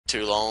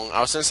too long. I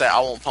was gonna say I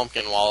want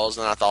pumpkin walls,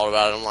 and I thought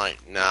about it. I'm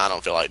like, nah, I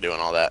don't feel like doing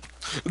all that.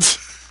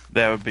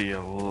 That would be a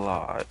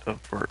lot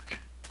of work.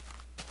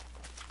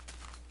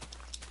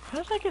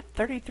 How did I get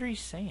 33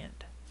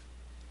 sand?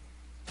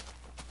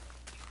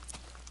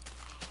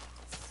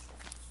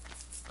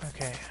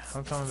 Okay,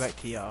 I'm coming back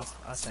to y'all,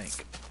 I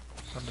think.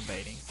 I'm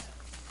debating.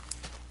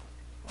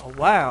 Oh,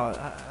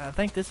 wow. I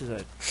think this is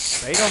a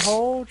beta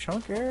hole,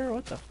 chunk error.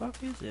 What the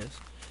fuck is this?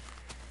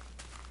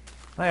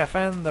 Hey, I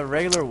found the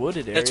regular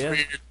wooded area. It's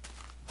weird.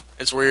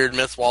 It's weird.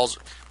 Myth walls.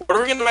 What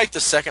are we gonna make the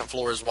second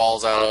floor's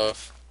walls out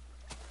of?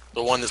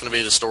 The one that's gonna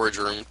be the storage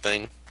room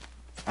thing.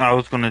 I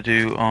was gonna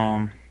do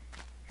I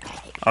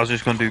was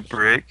just gonna do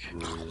brick,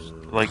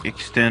 like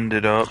extend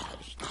it up.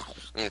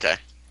 Okay.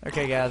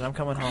 Okay, guys, I'm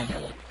coming home.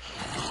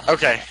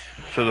 Okay.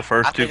 So the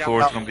first two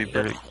floors are gonna be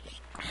brick.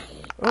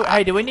 Ooh,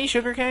 hey, do we need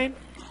sugarcane?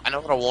 I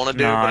know what I want to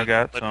do. No, but I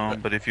got some,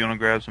 but if you wanna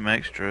grab some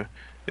extra,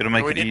 it'll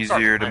make we it need to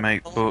start easier to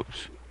make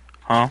books.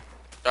 Huh?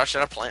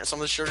 Should I plant some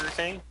of the sugar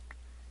cane?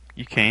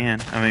 You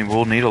can. I mean,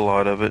 we'll need a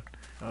lot of it.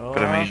 Oh,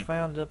 but I mean,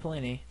 found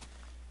plenty.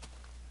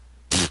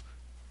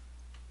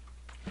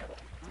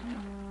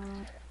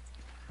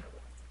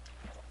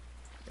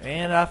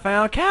 And I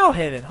found cow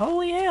heaven.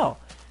 Holy hell!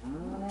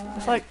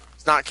 It's like,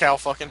 It's not cow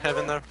fucking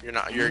heaven though.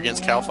 You're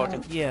against cow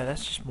fucking. yeah,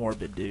 that's just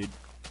morbid, dude.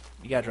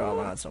 You gotta draw a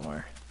line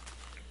somewhere.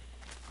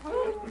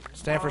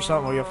 Stand for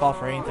something or you'll fall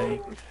for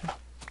anything.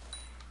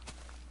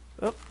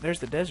 Oh, there's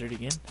the desert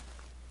again.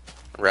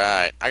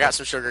 Right. I got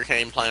some sugar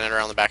cane planted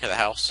around the back of the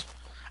house.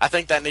 I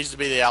think that needs to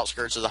be the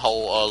outskirts of the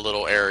whole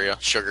little area.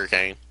 Sugar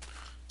cane.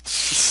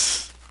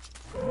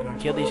 I'm gonna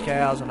kill these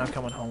cows and I'm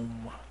coming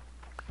home.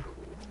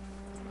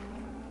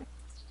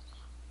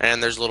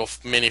 And there's a little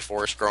mini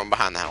forest growing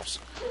behind the house.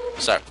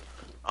 So,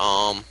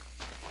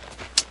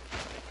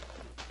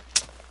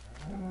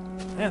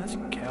 Man, this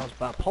cow's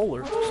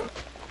bipolar.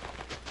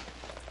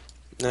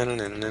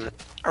 no.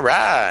 All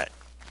right.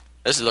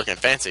 This is looking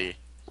fancy.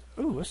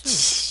 Ooh, what's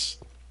this?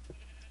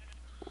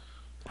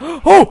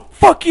 Oh,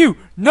 fuck you!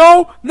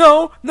 No,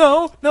 no,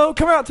 no, no!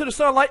 Come out to the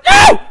sunlight!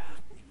 No!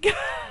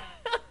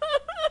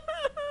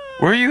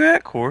 where are you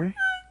at, Corey?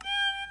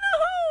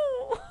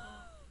 No!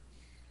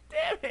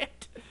 Damn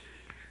it!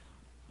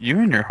 You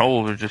and your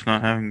holes are just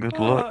not having good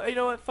luck. You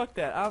know what? Fuck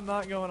that. I'm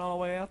not going all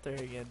the way out there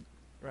again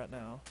right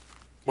now.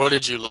 What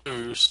did you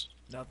lose?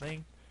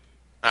 Nothing.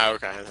 Oh,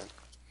 okay then.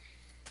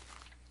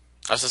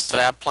 I was just say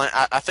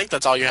I think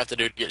that's all you have to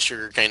do to get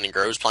sugar cane and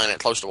grow is plant it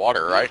close to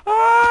water, right?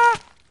 Ah!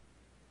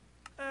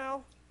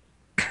 Ow.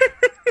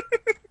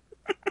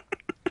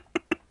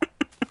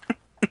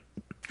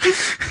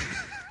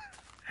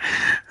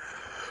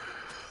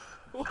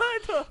 What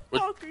the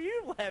fuck are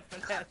you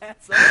laughing at,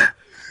 asshole?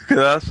 Cause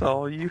I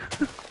saw you.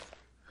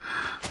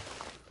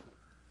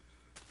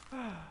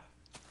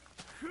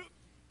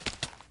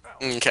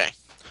 Okay.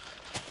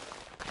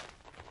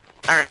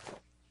 Alright.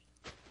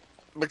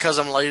 Because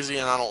I'm lazy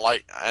and I don't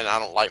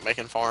like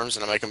making farms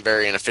and I make them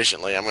very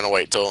inefficiently, I'm gonna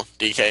wait till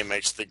DK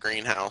makes the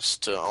greenhouse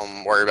to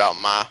worry about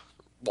my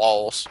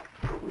walls.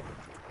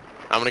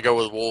 I'm gonna go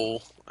with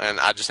wool, and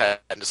I just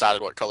haven't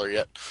decided what color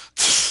yet.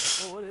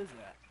 Oh, what is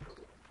that?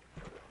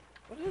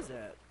 What is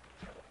that?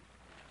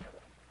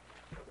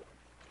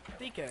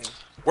 DK,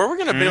 Where are we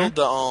gonna build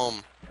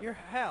the your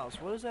house,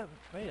 what is that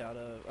made out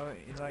of? I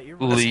mean, like your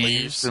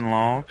Leaves and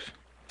logs.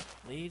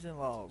 leaves and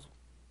logs.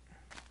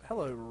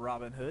 Hello,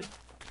 Robin Hood.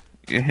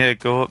 Yeah,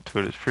 go up to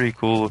it. It's pretty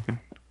cool looking.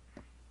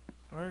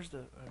 Where's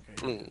the...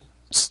 Okay.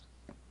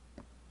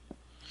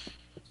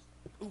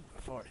 Ooh,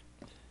 I farted.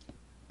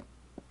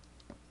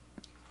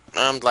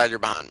 I'm glad you're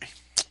behind me.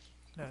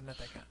 No, not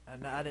that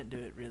kind. No, I didn't do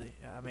it, really.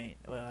 I mean,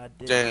 well, I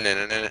did.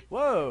 No.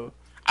 Whoa!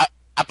 I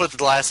put the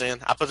glass in.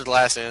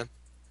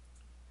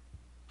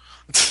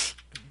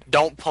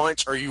 Don't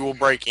punch or you will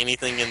break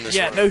anything in this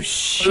room. No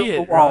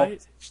shit,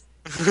 right?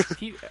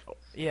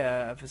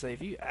 Yeah,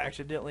 if you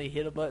accidentally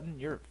hit a button,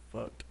 you're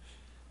fucked.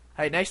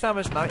 Hey, next time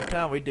it's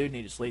nighttime, we do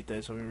need to sleep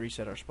though, so we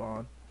reset our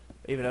spawn.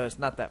 Even though it's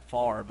not that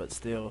far, but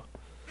still.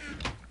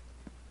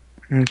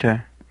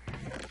 Okay.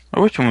 I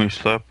wish when we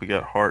slept we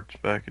got hearts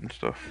back and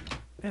stuff.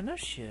 Man, no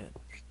shit.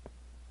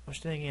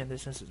 Which then again,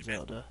 this isn't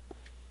Zelda.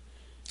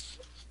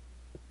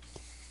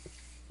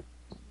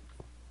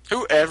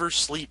 Whoever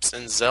sleeps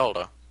in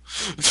Zelda?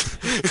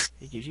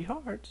 It gives you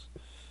hearts.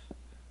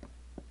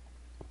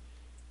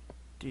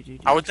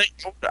 I would think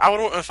I would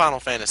want a Final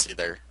Fantasy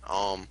there.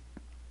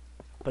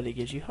 But it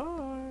gives you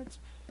hearts.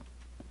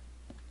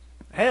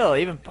 Hell,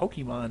 even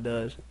Pokemon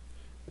does.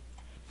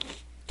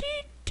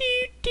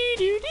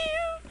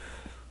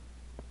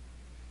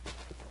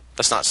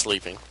 That's not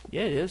sleeping.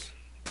 Yeah, it is.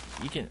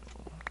 You can.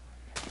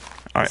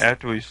 Alright,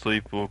 after we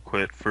sleep, we'll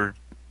quit for...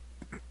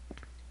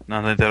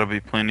 I think that'll be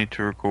plenty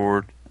to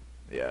record.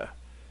 Yeah.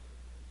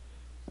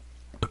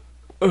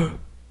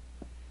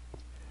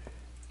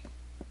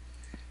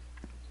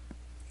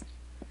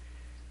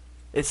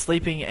 It's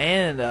sleeping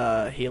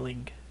and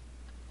healing.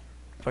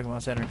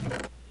 Pokemon Center.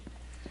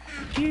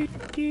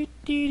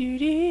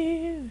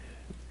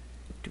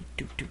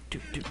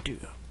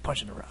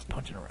 Punching a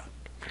rock.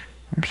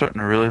 I'm starting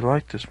to really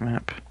like this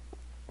map.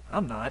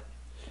 I'm not.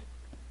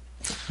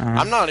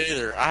 I'm not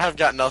either. I have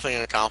got nothing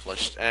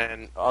accomplished,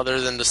 and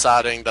other than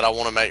deciding that I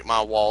want to make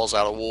my walls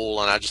out of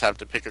wool, and I just have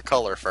to pick a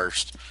color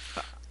first.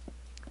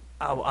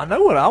 I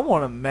know what I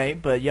want to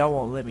make, but y'all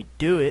won't let me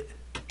do it.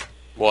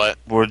 What?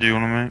 What do you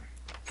want to make?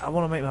 I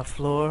want to make my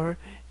floor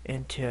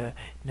into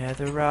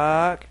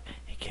netherrock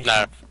and catch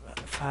No. on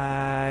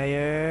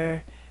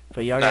fire,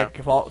 but y'all No.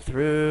 gotta walk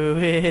through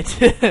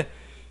it.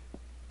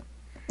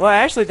 Well,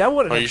 actually, that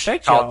wouldn't Well, you should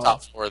affect call y'all.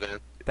 top floor then.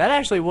 That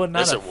actually would not.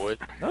 Yes, it would.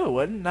 No, it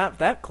wouldn't. Not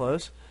that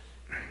close.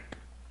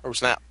 Oh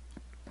snap!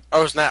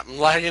 Oh snap! I'm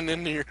lagging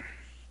into your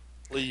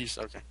leaves.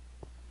 Okay.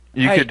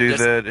 You Hey, could do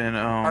just- that in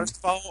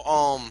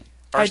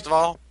First of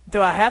all,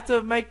 Do I have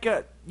to make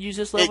use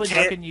this level?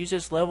 can't- I can use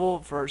this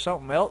level for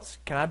something else.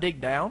 Can I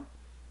dig down?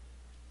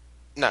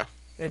 no.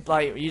 And,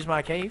 like, use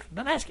my cave?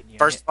 I'm not asking you.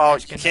 First of all,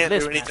 Asking you can't the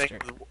do list anything.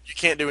 master. You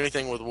can't do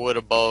anything with wood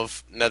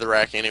above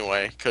netherrack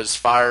anyway, because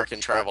fire can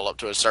travel up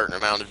to a certain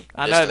amount of distance.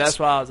 I know, that's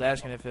why I was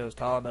asking if it was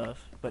tall enough.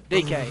 But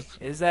DK,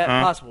 is that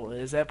Huh? possible?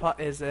 Is that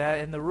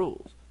in the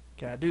rules?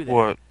 Can I do that?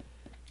 what?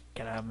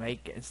 Can I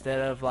make, instead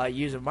of like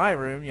using my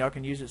room, y'all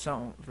can use it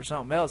for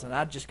something else, and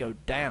I'd just go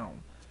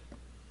down.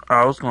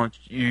 I was going to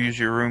use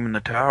your room in the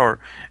tower,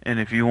 and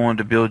if you wanted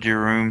to build your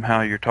room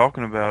how you're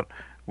talking about,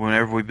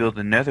 whenever we build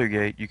the nether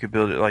gate, you could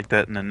build it like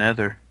that in the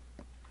nether.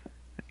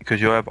 Because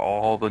you'll have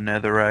all the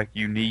netherrack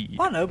you need.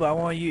 I know, but I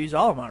want to use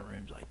all of my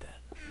rooms like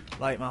that.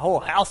 Like, my whole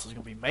house is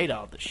going to be made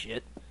out of this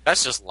shit.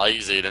 That's just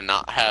lazy to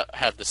not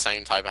have the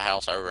same type of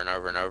house over and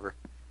over and over.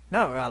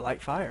 No, I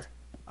like fire.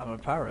 I'm a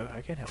pyro.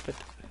 I can't help it.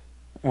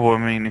 Well, I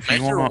mean, if Make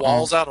you your want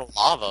walls out of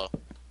lava.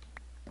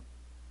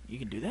 You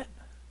can do that?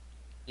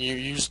 You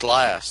use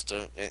glass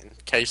to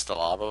encase the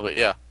lava, but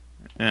yeah,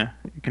 yeah,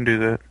 you can do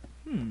that.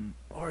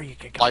 Or you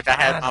can like I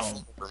had my combine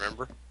 'em. floor,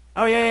 remember?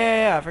 Oh,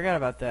 yeah, I forgot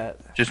about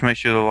that. Just make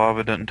sure the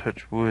lava doesn't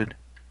touch wood.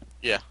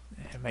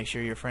 And make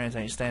sure your friends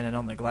ain't standing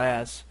on the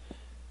glass.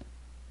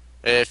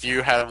 If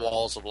you had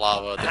walls of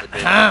lava, then it'd be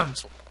Ahem.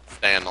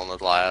 stand on the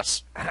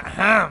glass.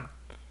 Ah!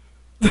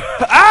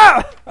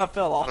 I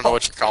fell I off. don't know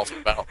what you're coughing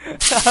about. I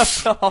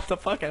fell off the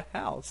fucking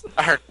house.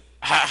 I heard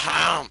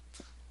ahem.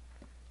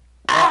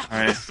 Alright,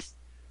 And it's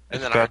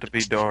then I about heard to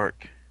be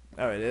dark.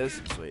 Oh, it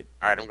is? Sweet.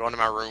 Alright, I'm going to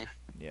my room.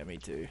 Yeah, me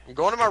too. I'm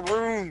going to my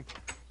room.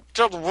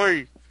 Get out of the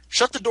way.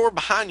 Shut the door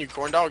behind you,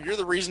 CorNDawG. You're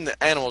the reason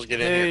that animals get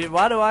in here. Dude,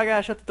 why do I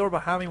gotta shut the door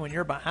behind me when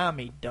you're behind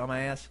me,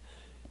 dumbass?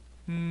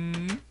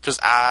 Because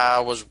I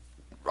was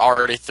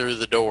already through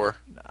the door.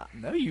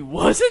 No, you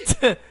wasn't.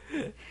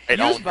 Right You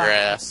was on your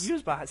ass. You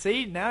was behind.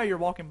 See, now you're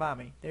walking by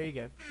me. There you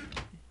go.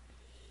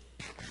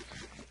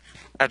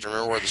 I have to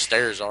remember where the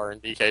stairs are in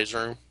DK's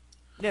room.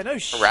 Yeah, no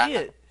shit.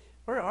 Right.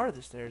 Where are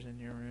the stairs in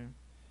your room?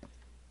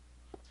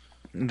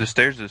 The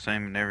stairs are the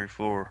same in every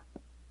floor.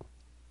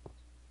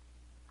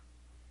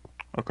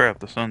 Oh crap,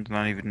 the sun's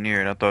not even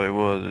near it. I thought it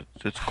was.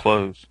 It's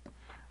close.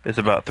 It's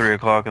about 3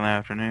 o'clock in the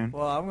afternoon.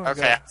 Well, I'm gonna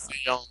Okay, I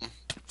see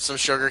some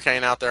sugar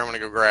cane out there. I'm going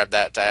to go grab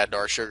that to add to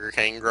our sugar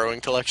cane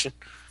growing collection.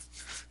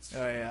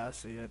 go. Oh yeah, I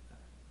see it.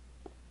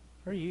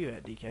 Where are you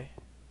at, DK?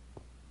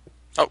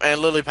 Oh,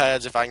 and lily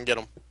pads if I can get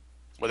them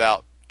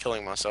without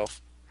killing myself.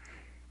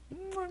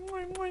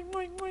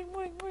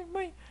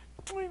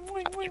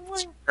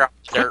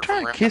 Quit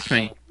trying to kiss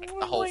me.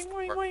 The whole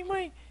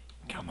floor.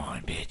 Come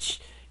on, bitch.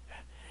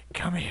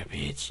 Come here,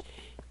 bitch.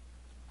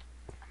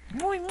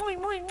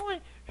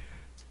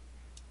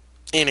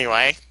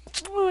 Anyway,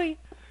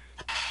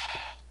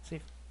 See.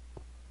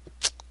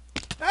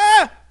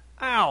 Ah!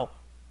 Ow!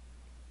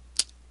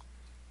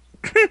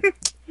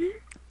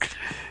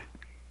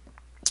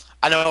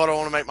 I know what I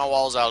want to make my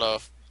walls out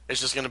of. It's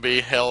just going to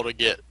be hell to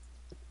get.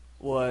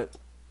 What?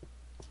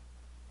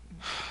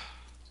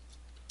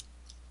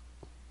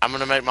 I'm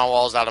going to make my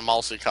walls out of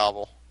mossy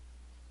cobble.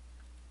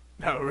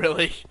 Oh,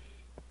 really?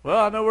 Well,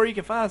 I know where you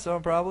can find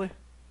some, probably.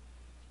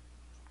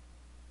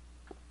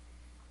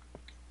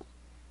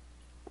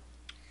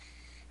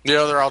 The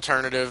other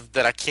alternative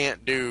that I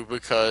can't do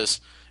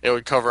because it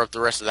would cover up the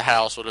rest of the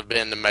house would have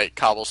been to make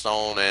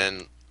cobblestone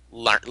and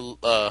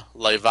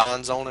lay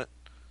vines on it.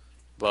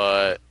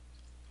 But,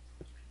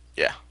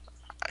 yeah,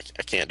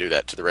 I can't do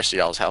that to the rest of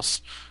y'all's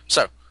house.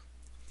 So,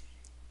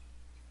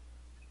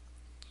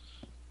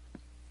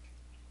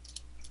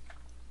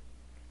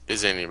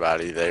 is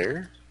anybody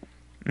there?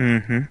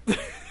 Mm-hmm.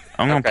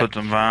 I'm gonna Okay. put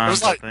some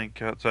vines, like I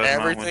think, outside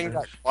Everything my got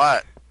windows.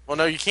 quiet. Well,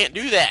 no, you can't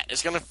do that.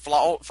 It's going to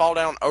fall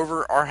down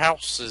over our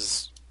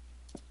houses.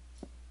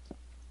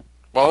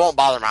 Well, it won't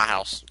bother my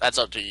house. That's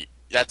up to you.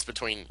 That's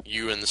between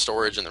you and the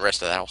storage and the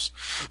rest of the house.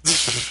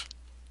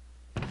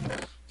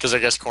 Because I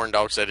guess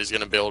CorNDawG said he's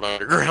going to build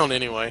underground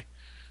anyway.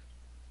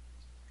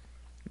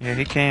 Yeah,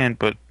 he can,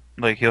 but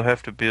like he'll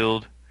have to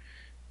build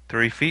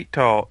 3 feet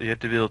tall. You have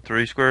to build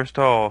 3 squares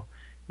tall,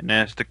 and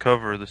that's to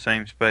cover the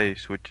same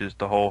space, which is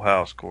the whole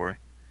house, Corey.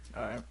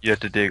 Alright. You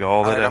have to dig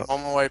all that I'm out.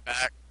 on my way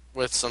back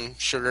with some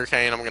sugar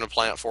cane I'm going to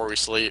plant before we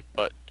sleep,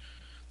 but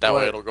that way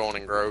What? it'll go on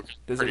and grow.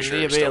 Does Pretty it sure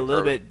need it's to be a still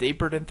little growing. bit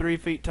deeper than 3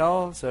 feet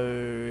tall so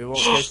it won't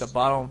catch the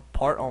bottom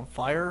part on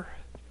fire?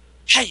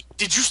 Hey,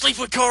 did you sleep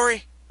with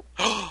Corey?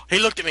 He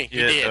looked at me.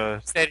 Yeah, He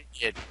did. He said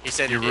he did. He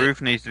said your he did.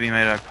 roof needs to be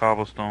made out of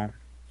cobblestone.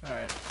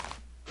 Alright.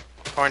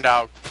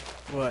 CornDawg.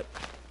 What?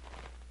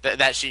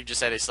 That sheep just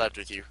said he slept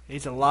with you.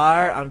 He's a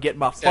liar. I'm getting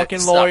my Said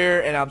fucking it lawyer,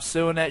 and I'm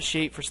suing that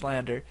sheep for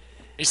slander.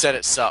 He said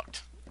it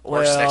sucked. Or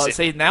Well,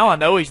 sexy. see, now I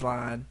know he's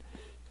lying.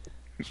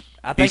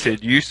 I He think.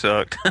 said you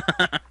sucked.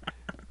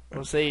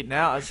 Well, see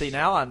now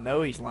I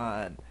know he's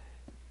lying.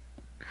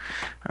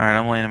 Alright,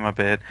 I'm laying in my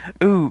bed.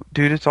 Ooh,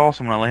 dude, it's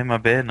awesome. When I lay in my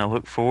bed and I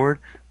look forward,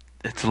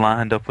 it's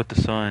lined up with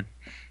the sun.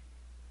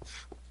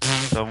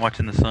 So I'm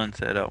watching the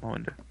sunset out my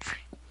window.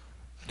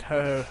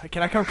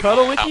 Can I come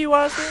cuddle with you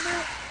while I was doing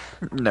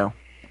that? No.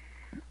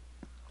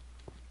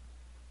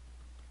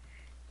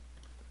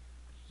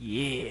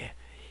 Yeah.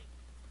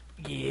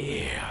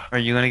 Yeah. Are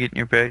you gonna get in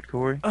your bed,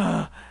 Corey?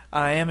 I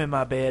am in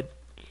my bed.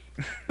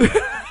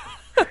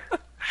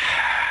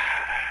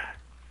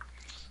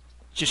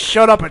 Just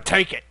shut up and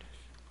take it.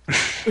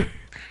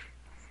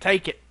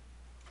 Take it.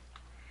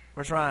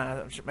 Where's Ryan?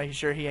 I'm making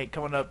sure he ain't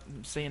coming up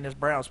and seeing this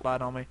brown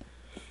spot on me.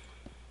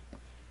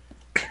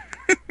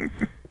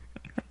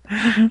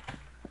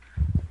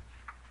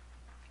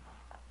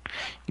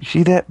 You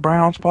see that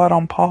brown spot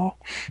on Paul?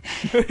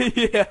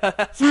 Yeah,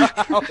 that's what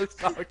I was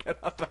talking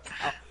about.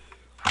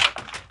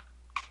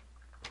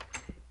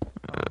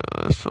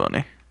 That's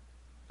funny.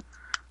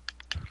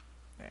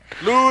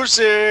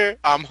 Lucy,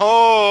 I'm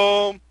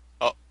home.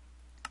 Oh,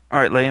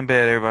 Alright, lay in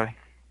bed, everybody.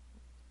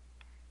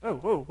 Oh,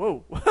 whoa,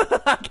 whoa.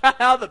 I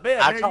got out of the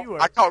bed. There you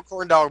were. I caught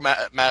CornDawg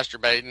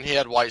masturbating. He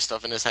had white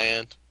stuff in his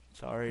hand.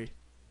 Sorry.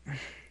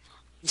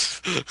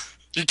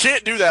 You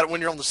can't do that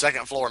when you're on the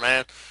second floor,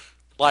 man.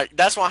 Like,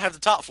 that's why I have the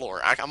top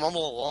floor. I'm all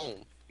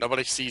alone.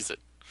 Nobody sees it.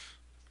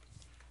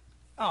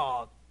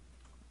 Oh,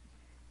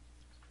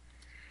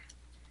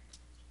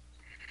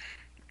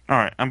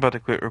 Alright, I'm about to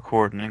quit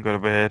recording and go to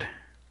bed.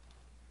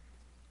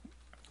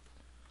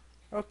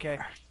 okay.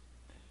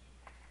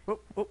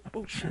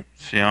 Oh, shit.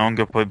 See, I'm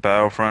gonna play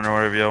Battlefront or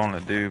whatever y'all want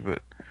to do,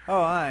 but Oh,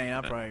 I ain't.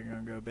 I'm probably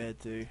gonna go to bed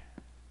too.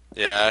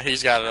 Yeah,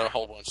 he's got a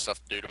whole bunch of stuff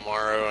to do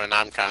tomorrow, and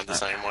I'm kind of the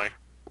same way.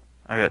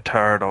 I got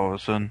tired all of a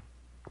sudden.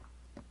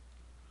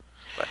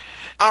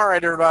 All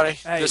right, everybody.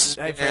 Hey, This is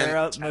hey,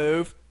 Fera,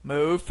 move,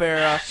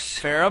 Fera,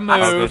 Fera, I'll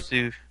go move,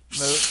 see.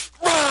 move.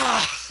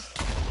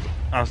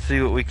 I'll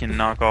see what we can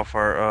knock off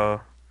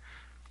our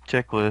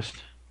checklist.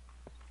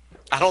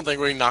 I don't think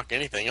we can knock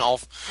anything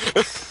off.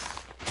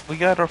 We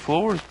got our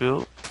floors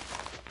built.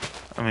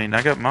 I mean,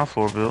 I got my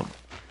floor built.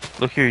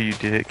 Look here, you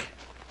dick.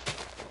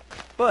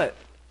 But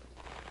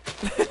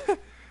I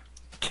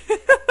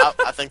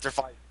think they're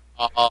fighting.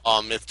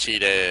 Mythe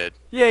cheated.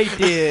 yeah, he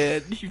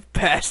did. You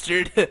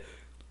bastard.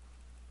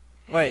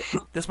 Wait,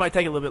 this might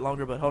take a little bit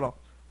longer, but hold on.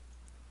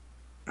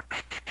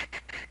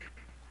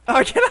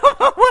 Oh, get out of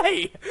my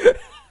way!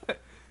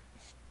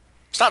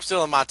 Stop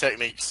stealing my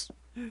techniques.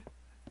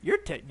 Your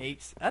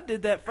techniques. I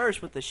did that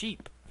first with the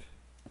sheep.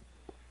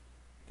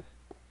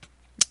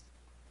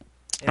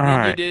 And then you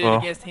Alright, did well. it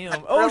against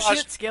him. Oh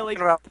shit, Skelly.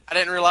 I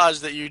didn't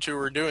realize that you two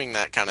were doing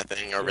that kind of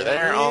thing over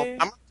there. Yeah.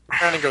 I'm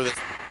trying to go this.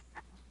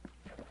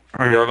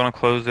 Are y'all gonna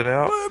close it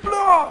out? Blah,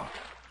 blah.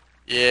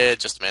 Yeah,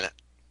 just a minute.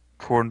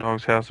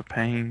 CorNDawG's House of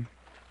Pain.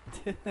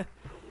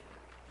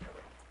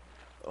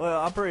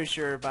 Well, I'm pretty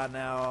sure by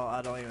now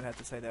I don't even have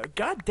to say that.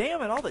 God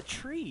damn it, all the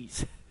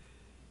trees.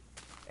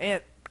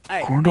 And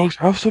hey, CorNDawG's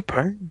House of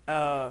Pain.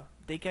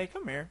 DK,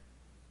 come here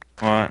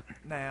What?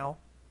 now.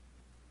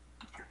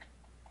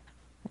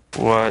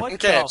 What? What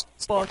Okay. the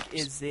fuck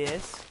is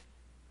this?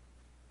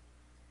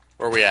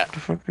 Where we at? The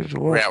fuck is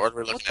Where we what? at? What are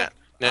we looking at?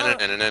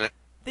 No.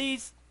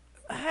 These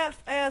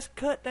half-ass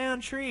cut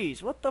down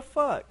trees. What the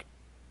fuck?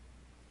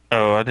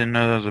 Oh, I didn't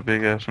know that was a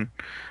big ass one.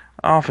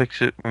 I'll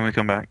fix it when we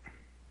come back.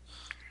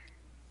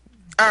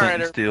 All right,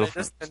 Clinton Steel, everybody,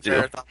 this has been Steel.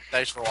 Marathon.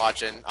 Thanks for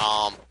watching.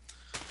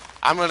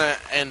 I'm gonna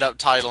end up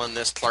titling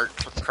this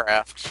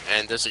ClerkCraft,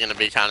 and this is gonna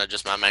be kind of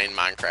just my main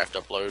Minecraft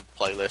upload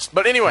playlist.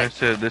 But Like anyway, I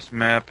said, this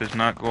map is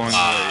not going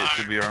away. It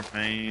should be our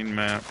main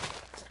map.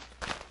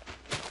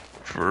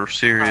 For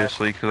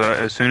seriously, because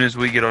as soon as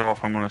we get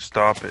off, I'm going to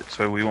stop it.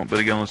 So we won't be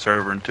able to get on the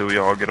server until we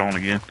all get on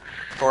again.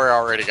 Corey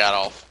already got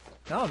off.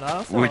 No, it's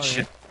not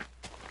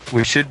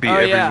We should be Oh,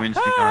 every yeah.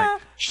 Wednesday night.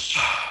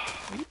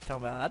 What are you talking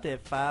about? I did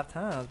 5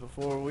 times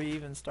before we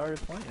even started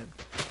playing.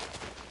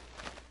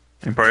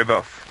 And probably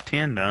about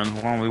 10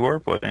 done while we were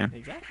playing.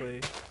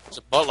 Exactly. There's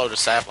a buttload of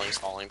saplings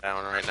falling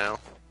down right now.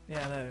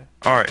 Yeah, I know.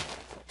 Alright.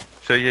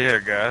 So yeah,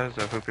 guys,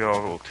 I hope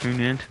y'all will tune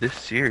in to this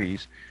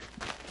series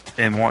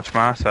and watch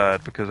my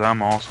side because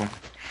I'm awesome.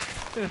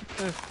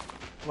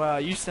 Wow,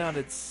 you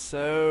sounded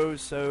so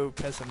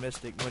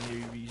pessimistic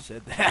when you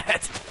said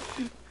that.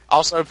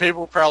 Also,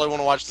 people probably want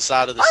to watch the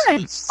side of the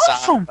I'm side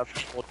awesome. of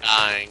people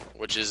dying,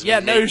 which is Yeah,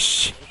 no me.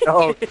 shit.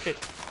 No. In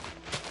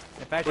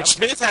fact, Which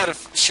Mythe had a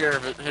share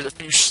of it, had a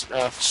few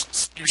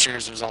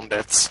shares of his own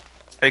deaths.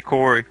 Hey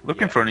Corey,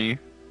 look in front of you.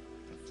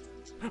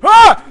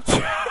 Ah!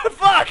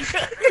 Fuck!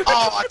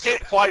 Oh, I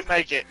can't quite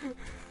make it.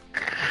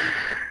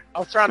 I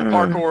was trying to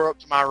parkour up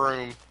to my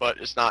room, but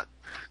it's not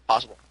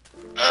possible.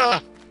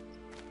 Ugh.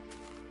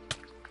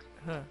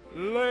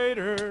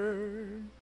 Later.